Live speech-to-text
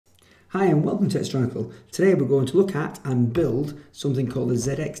Hi and welcome to Electronical. Today we're going to look at and build something called the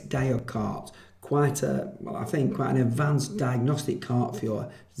ZX Diag Cart. Quite an advanced diagnostic cart for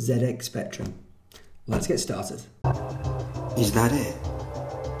your ZX Spectrum. Let's get started. Is that it?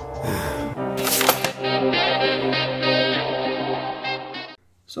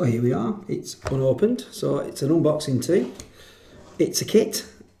 So here we are. It's unopened, so it's an unboxing too. It's a kit.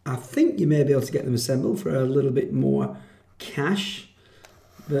 I think you may be able to get them assembled for a little bit more cash,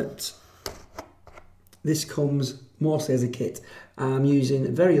 but this comes mostly as a kit. I'm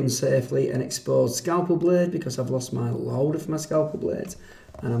using very unsafely an exposed scalpel blade because I've lost my loader for my scalpel blades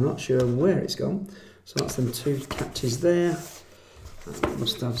and I'm not sure where it's gone. So that's them two catches there. I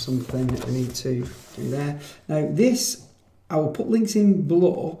must have something that I need to do there. Now this, I will put links in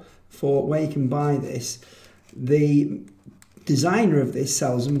below for where you can buy this. The designer of this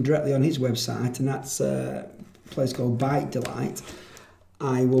sells them directly on his website, and that's a place called Bite Delight.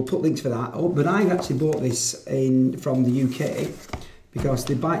 I will put links for that. Oh, but I actually bought this from the UK because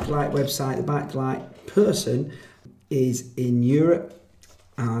the Bite Delight website, the Bite Delight person is in Europe,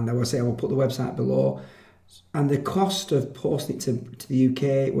 and I will put the website below. And the cost of posting it to the UK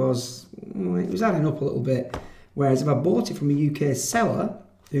it was adding up a little bit. Whereas if I bought it from a UK seller,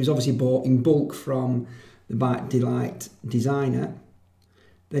 who's obviously bought in bulk from the Bite Delight designer,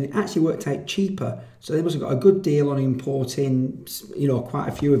 then it actually worked out cheaper. So they must have got a good deal on importing, quite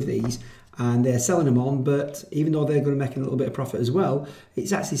a few of these, and they're selling them on. But even though they're going to make a little bit of profit as well,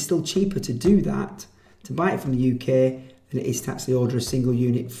 it's actually still cheaper to do that, to buy it from the UK, than it is to actually order a single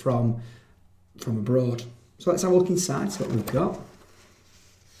unit from abroad. So let's have a look inside, see what we've got.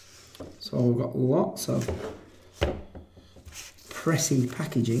 So we've got lots of pressy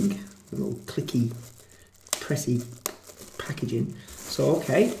packaging, a little clicky, pressy packaging. So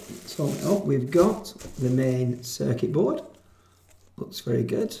we've got the main circuit board. Looks very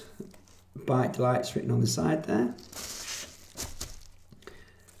good. Bite Delight's written on the side there.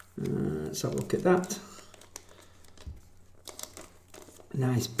 Let's have a look at that. A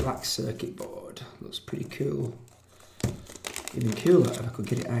nice black circuit board. Looks pretty cool. Even cooler if I could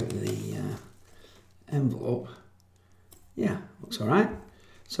get it out of the envelope. Yeah, looks alright.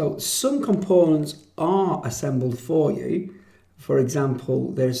 So some components are assembled for you. For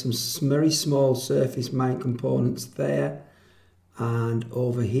example, there's some very small surface mount components there and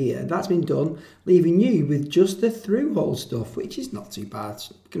over here. That's been done, leaving you with just the through-hole stuff, which is not too bad.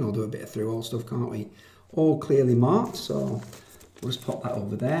 We can all do a bit of through-hole stuff, can't we? All clearly marked, so we'll just pop that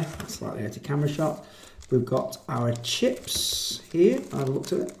over there. That's slightly out of camera shot. We've got our chips here, by the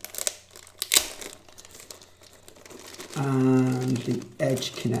looks of it. And the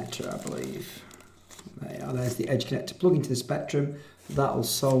edge connector, I believe. There's the edge connector. Plug into the Spectrum. That'll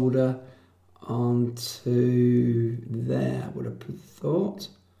solder onto there, I would have thought.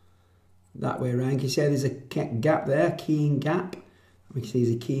 That way around. You can see there's a gap there, keying gap. We can see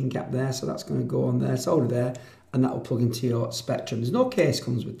there's a keying gap there, so that's going to go on there, solder there, and that will plug into your Spectrum. There's no case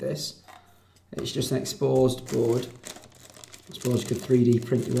comes with this. It's just an exposed board. I suppose you could 3D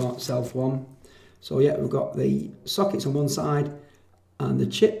print yourself one. So yeah, we've got the sockets on one side and the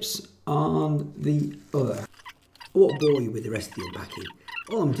chips on the other. I won't bore you with the rest of the unpacking.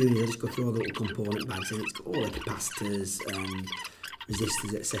 All I'm doing is I just go through all the little component bags, and it's got all the capacitors and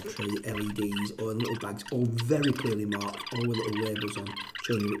resistors, etc., LEDs, all in little bags, all very clearly marked, all with little labels on,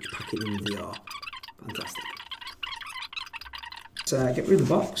 showing you which packet number they are. Fantastic. So get rid of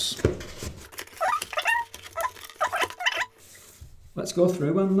the box. Let's go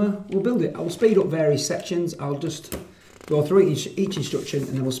through and we'll build it. I'll speed up various sections. I'll just go through each instruction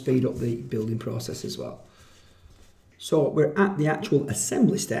and then we'll speed up the building process as well. So we're at the actual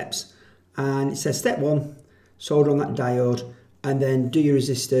assembly steps, and it says step 1, solder on that diode, and then do your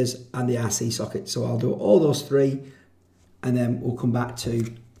resistors and the RC socket. So I'll do all those 3 and then we'll come back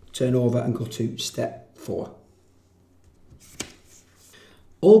to turn over and go to step 4.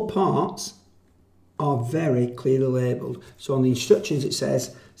 All parts are very clearly labelled. So on the instructions it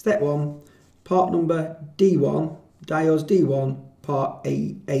says step 1, part number D1, diodes D1, part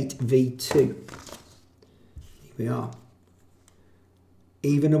 8V2. Here we are.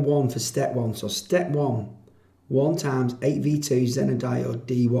 Even a 1 for step 1. So step 1 times 8V2 Zener diode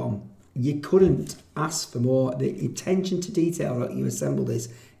D1. You couldn't ask for more. The attention to detail that you assemble this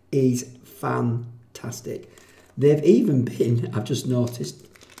is fantastic. They've even been, I've just noticed,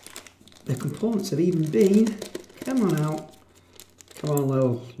 the components have even been, come on out, come on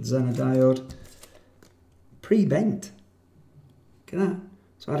little Zener diode, pre-bent. Look at that.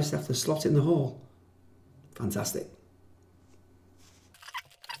 So I just have to slot it in the hole. Fantastic.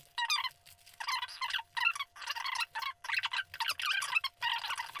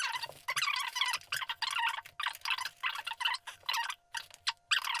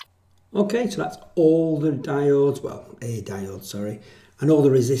 Okay, so that's all the diodes, well, a diode, sorry, and all the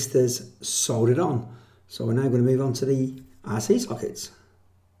resistors soldered on. So we're now going to move on to the RC sockets.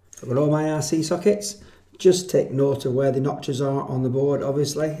 I've got all my RC sockets. Just take note of where the notches are on the board,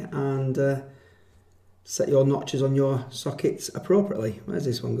 obviously, and set your notches on your sockets appropriately. Where's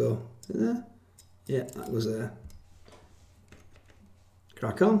this one go? There? Yeah, that goes there.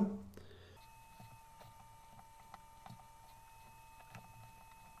 Crack on.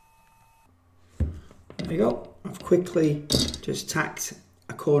 There you go. I've quickly just tacked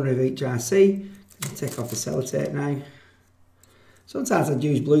a corner of each RC. I'll take off the sellotape now. Sometimes I'd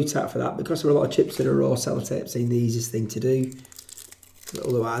use blue tack for that because there are a lot of chips that are raw. Sellotape's the easiest thing to do.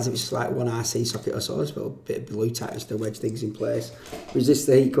 Otherwise, if it's just like one RC socket or so, just put a bit of blue tack just to wedge things in place. Resist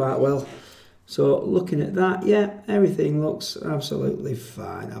the heat quite well. So looking at that, yeah, everything looks absolutely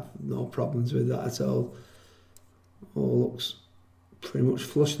fine. I've no problems with that at all. All looks pretty much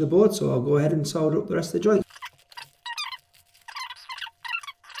flush to the board, so I'll go ahead and solder up the rest of the joint.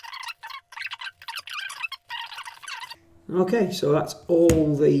 Okay, so that's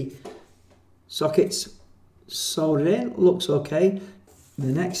all the sockets soldered in. Looks okay.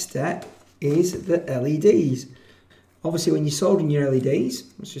 The next step is the LEDs. Obviously, when you're soldering your LEDs,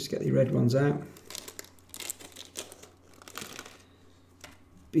 let's just get the red ones out.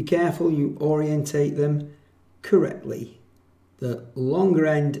 Be careful you orientate them correctly. The longer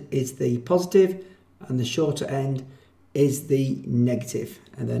end is the positive and the shorter end is the negative.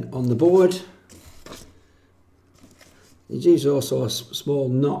 And then on the board, there's also a small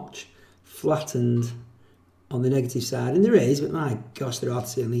notch flattened on the negative side, and there is, but my gosh, they're hard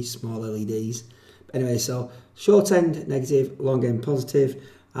to see on these small LEDs. But anyway, so short end negative, long end positive,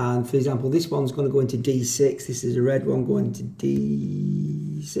 and for example, this one's going to go into D6. This is a red one going into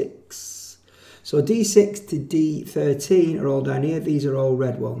D6. So D6 to D13 are all down here. These are all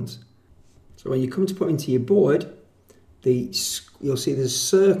red ones. So when you come to put into your board, you'll see there's a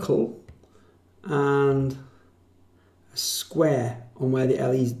circle and a square on where the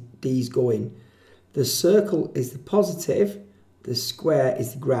LEDs go in. The circle is the positive, the square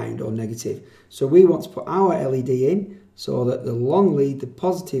is the ground or negative. So we want to put our LED in so that the long lead, the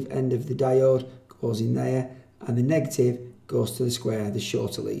positive end of the diode, goes in there, and the negative goes to the square, the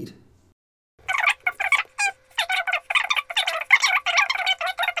shorter lead.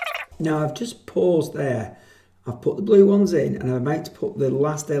 Now I've just paused there. I've put the blue ones in, and I'm about to put the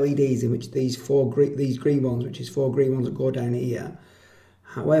last LEDs in, which these green ones, which is 4 green ones that go down here.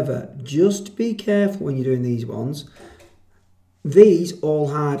 However, just be careful when you're doing these ones. These all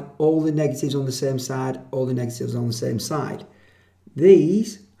had all the negatives on the same side, all the negatives on the same side.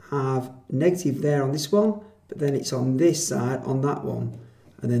 These have negative there on this one, but then it's on this side on that one,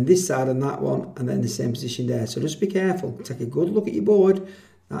 and then this side on that one, and then the same position there. So just be careful. Take a good look at your board.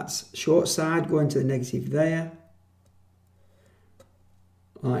 That's short side going to the negative there,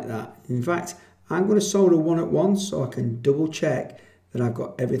 like that. In fact, I'm going to solder one at once so I can double check that I've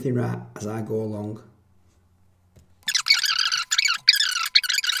got everything right as I go along.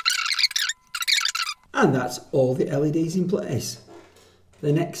 And that's all the LEDs in place.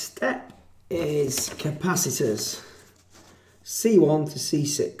 The next step is capacitors, C1 to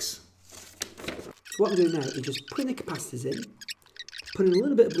C6. So what I'm doing now is just putting the capacitors in, putting a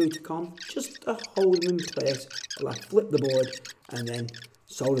little bit of blue tack on, just to hold them in place while I flip the board and then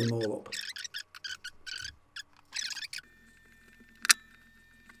solder them all up.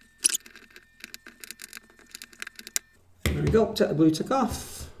 There we go, take the blue tack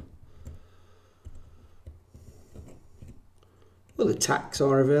off. Well, the tacks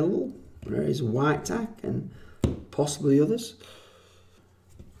are available. There is white tack and possibly others.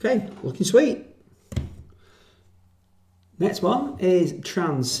 Okay, looking sweet. Next one is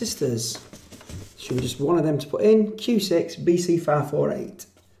transistors. Should be just one of them to put in. Q6 BC548.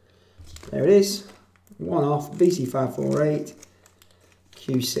 There it is. One off, BC548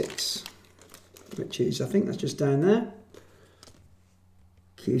 Q6. Which is, I think that's just down there.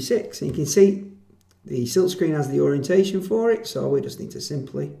 Q6. And you can see the silk screen has the orientation for it, so we just need to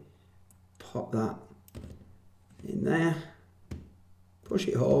simply pop that in there. Push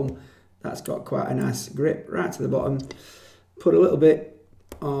it home. That's got quite a nice grip right to the bottom. Put a little bit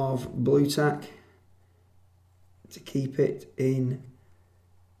of blue tack to keep it in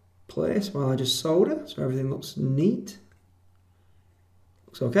place while I just solder, so everything looks neat.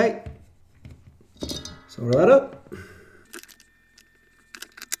 Looks okay. Solder that up.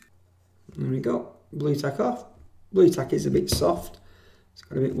 There we go. Blue tack off. Blue tack is a bit soft. It's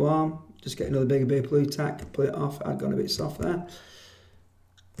got a bit warm. Just get another bit of blue tack, pull it off. I've gone a bit soft there.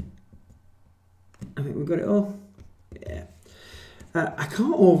 I think we've got it all. Yeah. I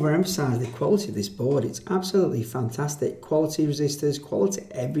can't overemphasize the quality of this board. It's absolutely fantastic. Quality resistors, quality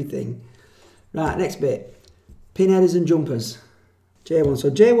everything. Right, next bit. Pin headers and jumpers. J1. So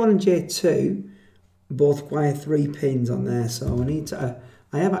J1 and J2 both require 3 pins on there. So I need to...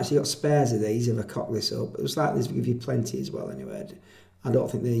 I have actually got spares of these if I cock this up. It was like this will give you plenty as well anyway. I don't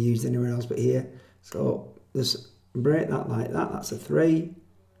think they're used anywhere else but here. So just break that like that. That's a 3.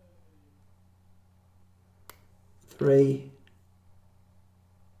 3.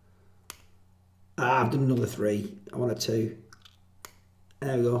 Ah, I've done another 3. I want a 2.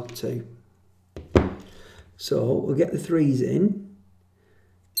 There we go, 2. So we'll get the 3s in.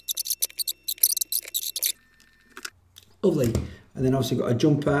 Lovely. And then obviously got a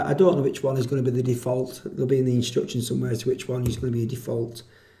jumper. I don't know which one is going to be the default. There'll be in the instructions somewhere as to which one is going to be a default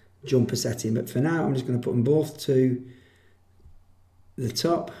jumper setting. But for now, I'm just going to put them both to the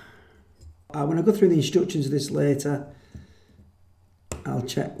top. When I go through the instructions of this later, I'll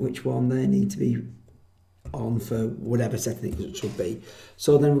check which one they need to be on for whatever setting it should be.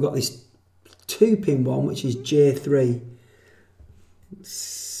 So then we've got this 2-pin one, which is J3.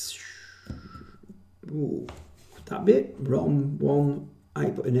 Ooh. That bit, ROM 1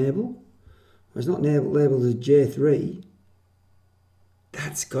 output enable. Well, it's not labelled as J3.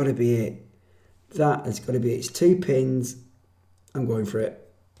 That's got to be it. That has got to be it. It's 2 pins. I'm going for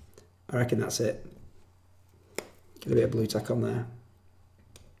it. I reckon that's it. Get a bit of blue tack on there.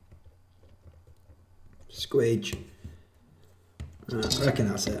 Squidge. I reckon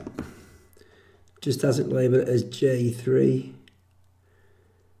that's it. Just hasn't labelled it as J3.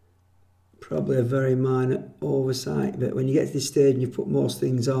 Probably a very minor oversight, but when you get to this stage and you put most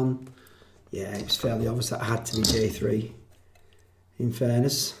things on, yeah, it was fairly obvious that it had to be J3, in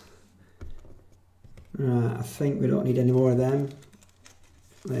fairness. Right, I think we don't need any more of them.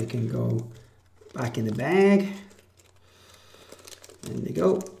 They can go back in the bag. There they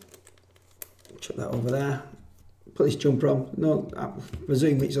go. Chuck that over there. Put this jumper on. No, I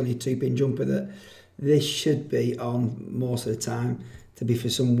presume it's only a 2-pin jumper that this should be on most of the time. To be for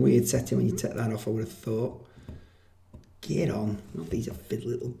some weird setting when you take that off, I would have thought. Get on. Oh, these are fiddly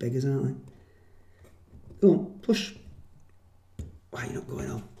little beggars, aren't they? Go on, push. Why are you not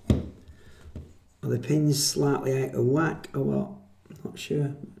going on? Are the pins slightly out of whack or what? I'm not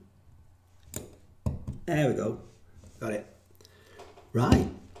sure. There we go. Got it. Right.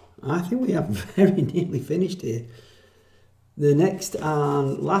 I think we have very nearly finished here. The next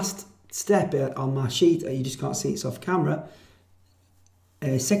and last step on my sheet, you just can't see it's off camera.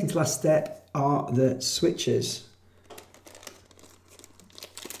 Second to last step are the switches.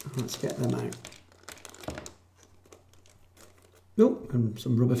 Let's get them out. Oh, and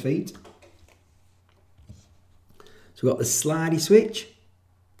some rubber feet. So we've got the slidey switch.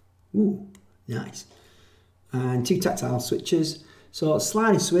 Ooh, nice. And 2 tactile switches. So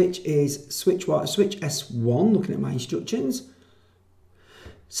slidey switch is switch S1, looking at my instructions.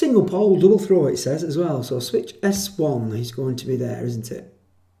 Single pole, double throw it says as well. So switch S1 is going to be there, isn't it?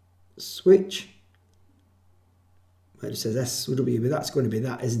 Switch, well, it says SW, but that's going to be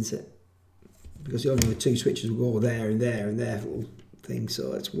that, isn't it? Because the only 2 switches will go there and there and there little thing. So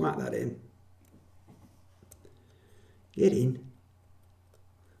let's whack that in. Get in.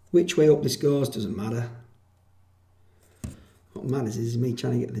 Which way up this goes doesn't matter. What matters is me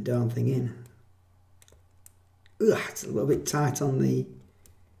trying to get the darn thing in. Ugh, it's a little bit tight on the...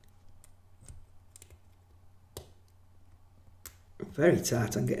 Very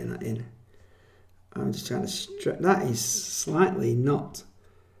tight on getting that in. I'm just trying to stretch. That is slightly not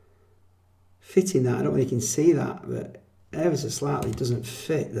fitting that. I don't know if you can see that, but ever so slightly doesn't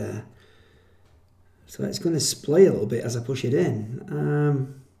fit there. So it's going to splay a little bit as I push it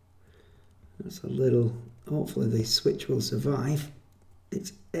in. That's a little... Hopefully the switch will survive.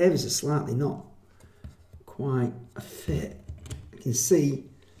 It's ever so slightly not quite a fit. You can see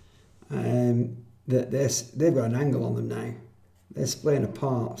that they've got an angle on them now. They're splaying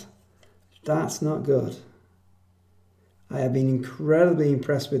apart. That's not good. I have been incredibly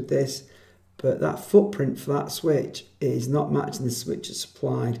impressed with this, but that footprint for that switch is not matching the switch that's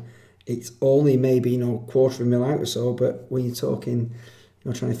supplied. It's only maybe, quarter of a mil out or so, but when you're talking,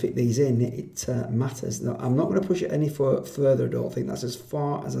 trying to fit these in, it matters. No, I'm not going to push it any further, I don't think. That's as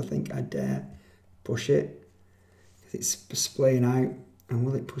far as I think I dare push it. It's splaying out, and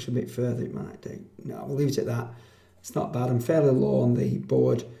will it push a bit further? It might do. No, we'll leave it at that. It's not bad. I'm fairly low on the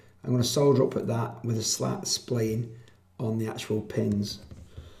board. I'm going to solder up at that with a slight splaying on the actual pins.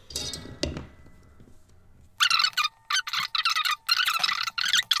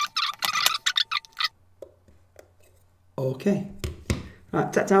 Okay.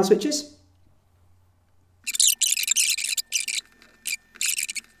 Right, tactile switches.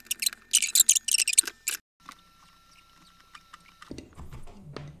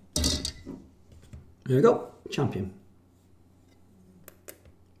 There we go, champion.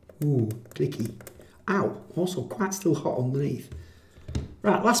 Ooh, clicky. Ow, also quite still hot underneath.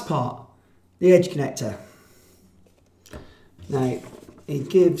 Right, last part, the edge connector. Now, it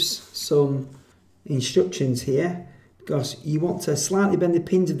gives some instructions here because you want to slightly bend the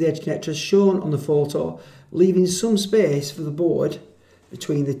pins of the edge connector as shown on the photo, leaving some space for the board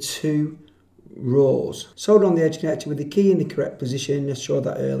between the two rows. Solder on the edge connector with the key in the correct position, I showed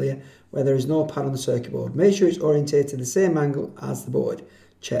that earlier, where there is no pad on the circuit board. Make sure it's orientated the same angle as the board.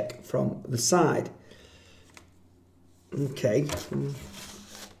 Check from the side. Okay.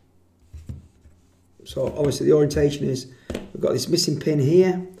 So obviously the orientation is, we've got this missing pin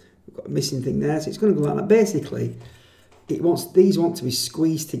here, we've got a missing thing there, so it's going to go like that. Basically, these want to be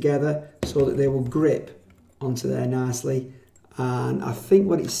squeezed together so that they will grip onto there nicely. And I think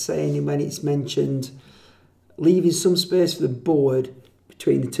what it's saying when it's mentioned leaving some space for the board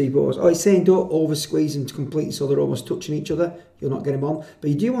between the two boards. Oh, it's saying don't over squeeze them completely so they're almost touching each other. You'll not get them on.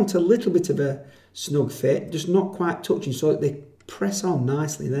 But you do want a little bit of a snug fit, just not quite touching so that they press on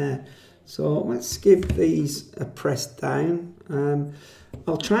nicely there. So let's give these a press down.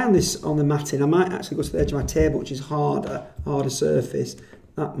 I'll try on this on the matting. I might actually go to the edge of my table, which is harder surface.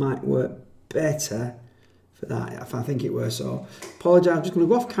 That might work better for that, if I think it were so. Apologise, I'm just going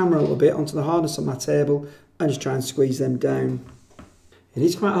to go off camera a little bit onto the hardness on my table and just try and squeeze them down. It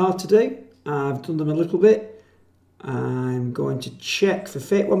is quite hard to do. I've done them a little bit. I'm going to check for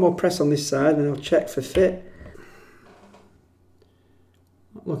fit. One more press on this side and I'll check for fit.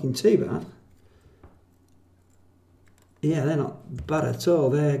 Not looking too bad. Yeah, they're not bad at all.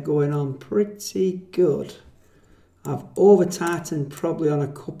 They're going on pretty good. I've over tightened probably on a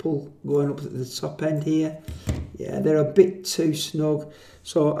couple going up at the top end here. Yeah, they're a bit too snug.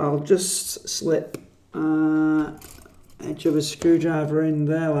 So I'll just slip edge of a screwdriver in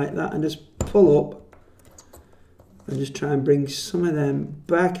there like that and just pull up and just try and bring some of them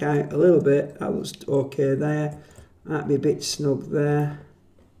back out a little bit. That looks okay there. Might be a bit snug there.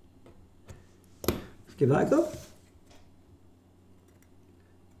 Let's give that a go.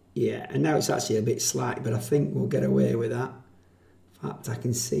 Yeah, and now it's actually a bit slack, but I think we'll get away with that. In fact, I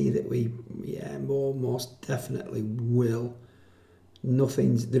can see that we, yeah, most definitely will.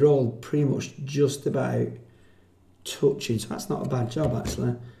 They're all pretty much just about touching, so that's not a bad job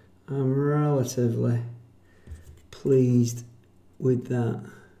actually. I'm relatively pleased with that.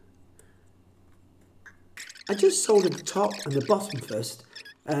 I just soldered the top and the bottom first,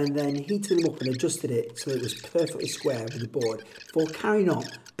 and then heated them up and adjusted it so it was perfectly square with the board before carrying on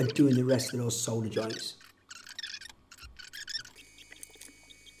and doing the rest of those solder joints.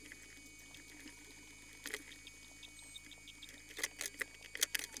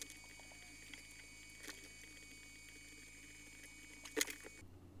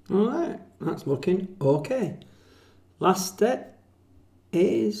 Alright, that's looking okay. Last step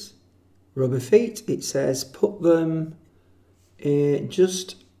is rubber feet. It says put them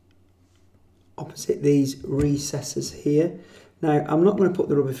just opposite these recesses here. Now, I'm not going to put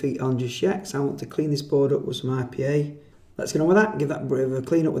the rubber feet on just yet because I want to clean this board up with some RPA. Let's get on with that, give that a bit of a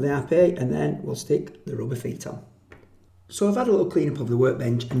clean up with the RPA, and then we'll stick the rubber feet on. So I've had a little clean up of the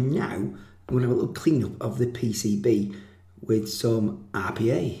workbench, and now I'm going to have a little clean up of the PCB with some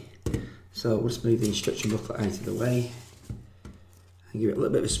RPA. So we'll just move the instruction booklet out of the way and give it a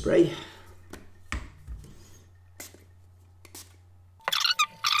little bit of a spray.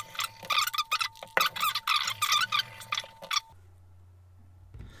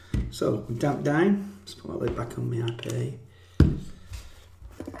 So damp down, let's put that lid back on my RPA.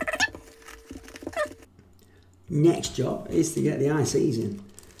 Next job is to get the ICs in.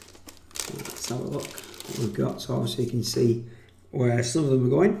 So let's have a look what we've got. So obviously you can see where some of them are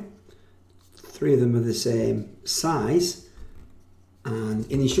going. 3 of them are the same size, and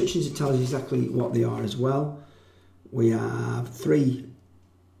in the instructions it tells you exactly what they are as well. We have 3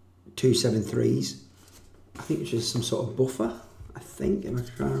 273s, I think, which is some sort of buffer, I think,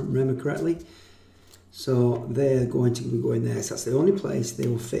 if I remember correctly. So they're going to be going there, so that's the only place they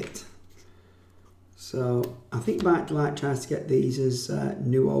will fit. So I think Backlight tries to get these as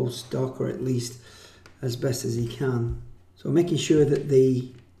new old stock, or at least as best as he can. So making sure that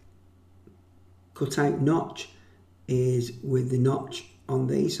the cutout notch is with the notch on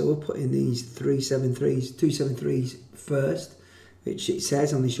these. So we'll put in these 273s first, which it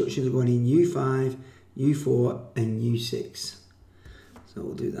says on the instructions are going in U5, U4 and U6. So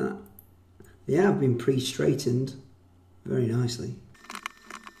we'll do that. They have been pre-straightened very nicely.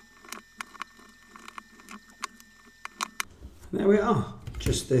 There we are,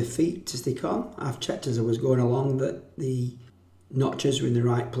 just the feet to stick on. I've checked as I was going along that the notches were in the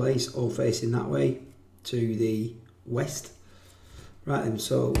right place, all facing that way. to the west. Right then,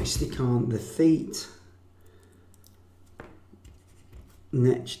 so we stick on the feet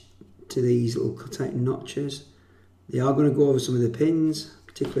next to these little cut-out notches. They are going to go over some of the pins,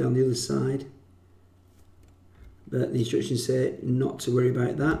 particularly on the other side, but the instructions say not to worry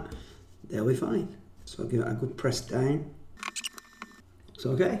about that. They'll be fine. So I'll give it a good press down. It's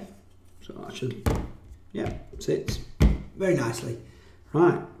okay. So that should, yeah, sits very nicely.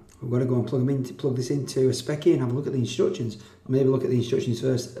 Right, we're going to go and plug this into a Specky and have a look at the instructions. Or maybe look at the instructions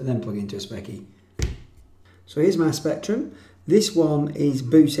first and then plug it into a Specky. So here's my Spectrum. This one is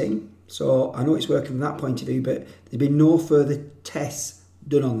booting. So I know it's working from that point of view, but there's been no further tests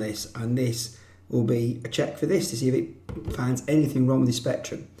done on this, and this will be a check for this to see if it finds anything wrong with the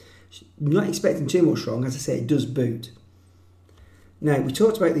Spectrum. Not expecting too much wrong, as I say, it does boot. Now, we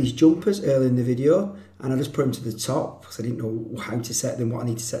talked about these jumpers earlier in the video, and I just put them to the top because I didn't know how to set them, what I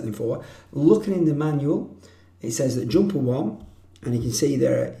need to set them for. Looking in the manual, it says that jumper 1, and you can see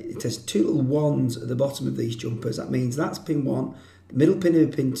there, it has 2 little 1s at the bottom of these jumpers. That means that's pin 1, the middle pin will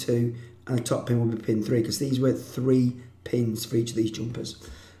be pin 2, and the top pin will be pin 3, because these were 3 pins for each of these jumpers.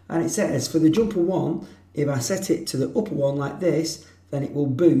 And it says, for the jumper 1, if I set it to the upper one like this, then it will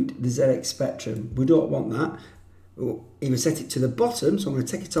boot the ZX Spectrum. We don't want that. If I set it to the bottom, so I'm going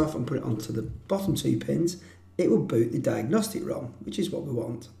to take it off and put it onto the bottom 2 pins, it will boot the diagnostic ROM, which is what we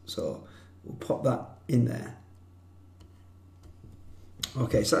want. So we'll pop that in there.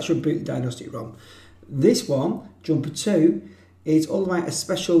 Okay, so that should boot the diagnostic ROM. This one, jumper 2, is all about a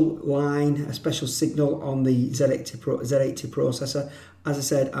special line, a special signal on the Z80 processor. As I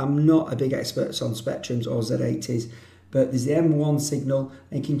said, I'm not a big expert on Spectrums or Z80s, but there's the M1 signal,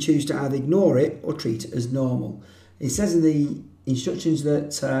 and you can choose to either ignore it or treat it as normal. It says in the instructions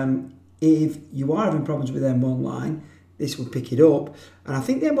that if you are having problems with M1 line, this will pick it up. And I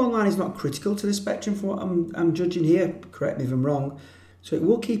think the M1 line is not critical to the Spectrum from what I'm judging here. Correct me if I'm wrong. So it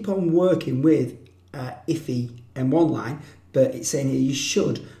will keep on working with iffy M1 line, but it's saying here you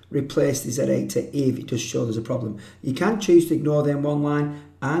should replace the Z80 if it does show there's a problem. You can choose to ignore the M1 line.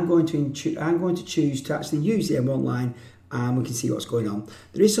 I'm going to choose to actually use the M1 line, and we can see what's going on.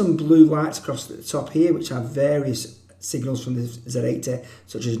 There is some blue lights across the top here which have various signals from the Z80,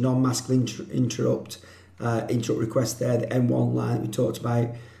 such as non-masculine interrupt request there, the M1 line that we talked about,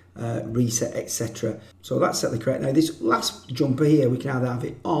 reset, etc. So that's certainly correct. Now this last jumper here, we can either have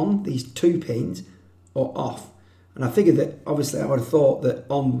it on these 2 pins or off. And I figured that obviously I would have thought that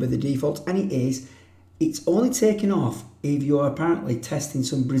on with the default, and it is. It's only taken off if you're apparently testing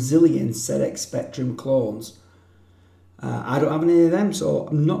some Brazilian ZX Spectrum clones. I don't have any of them, so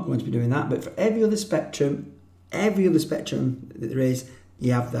I'm not going to be doing that. But for every other Spectrum that there is,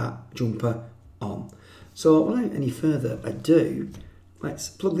 you have that jumper on. So without any further ado, let's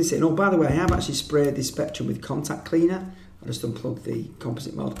plug this in. Oh, by the way, I have actually sprayed this Spectrum with contact cleaner. I just unplugged the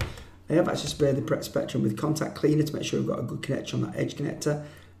composite mod. I have actually sprayed the Spectrum with contact cleaner to make sure we've got a good connection on that edge connector,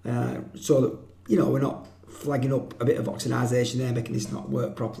 so that, you know, we're not flagging up a bit of oxidization there, making this not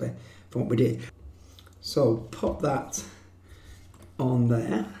work properly from what we did. So pop that on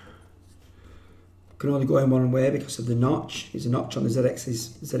there. Can only go in one way because of the notch. There's a notch on the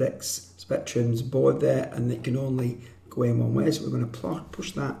ZX Spectrum's board there, and it can only go in one way. So we're going to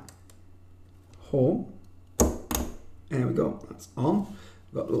push that home. There we go, that's on.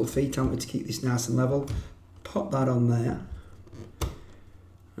 We've got little feet on to keep this nice and level. Pop that on there.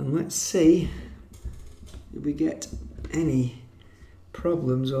 And let's see if we get any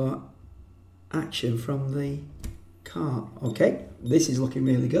problems or action from the car. Okay, this is looking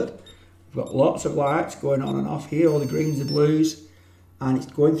really good. We've got lots of lights going on and off here, all the greens, the blues, and it's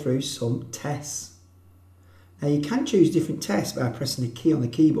going through some tests. Now you can choose different tests by pressing a key on the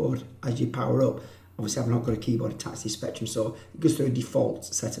keyboard as you power up. Obviously I've not got a keyboard attached to the Spectrum, so it goes through a default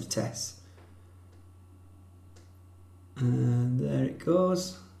set of tests. And there it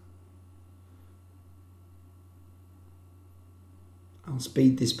goes. I'll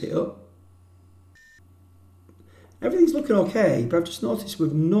speed this bit up. Everything's looking okay, but I've just noticed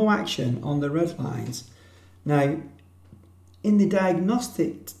with no action on the red lines. Now, in the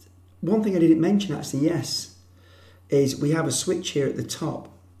diagnostic, one thing I didn't mention actually, yes, is we have a switch here at the top,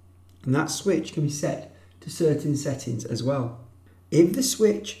 and that switch can be set to certain settings as well. If the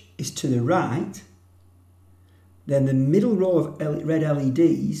switch is to the right, then the middle row of red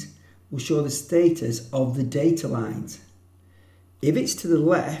LEDs will show the status of the data lines. If it's to the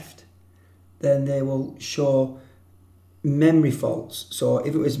left, then they will show memory faults. So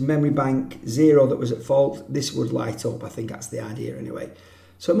if it was memory bank 0 that was at fault, this would light up. I think that's the idea anyway.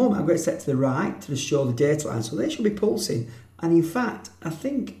 So at the moment I'm going to set to the right to show the data lines. So they should be pulsing. And in fact, I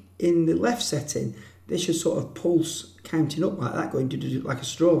think in the left setting, they should sort of pulse counting up like that, going to do like a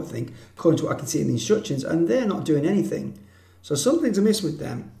strobe, I think, according to what I can see in the instructions, and they're not doing anything. So something's amiss with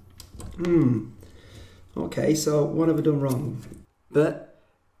them. Okay, so what have I done wrong? But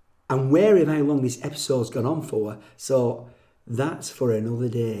I'm wary of how long this episode's gone on for, so that's for another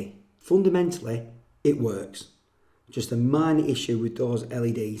day. Fundamentally, it works. Just a minor issue with those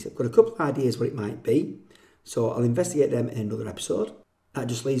LEDs. I've got a couple of ideas what it might be, so I'll investigate them in another episode. That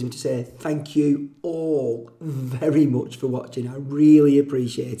just leaves me to say thank you all very much for watching. I really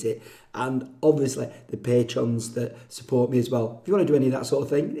appreciate it. And obviously the patrons that support me as well. If you want to do any of that sort of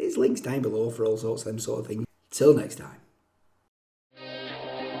thing, there's links down below for all sorts of them sort of things. Till next time.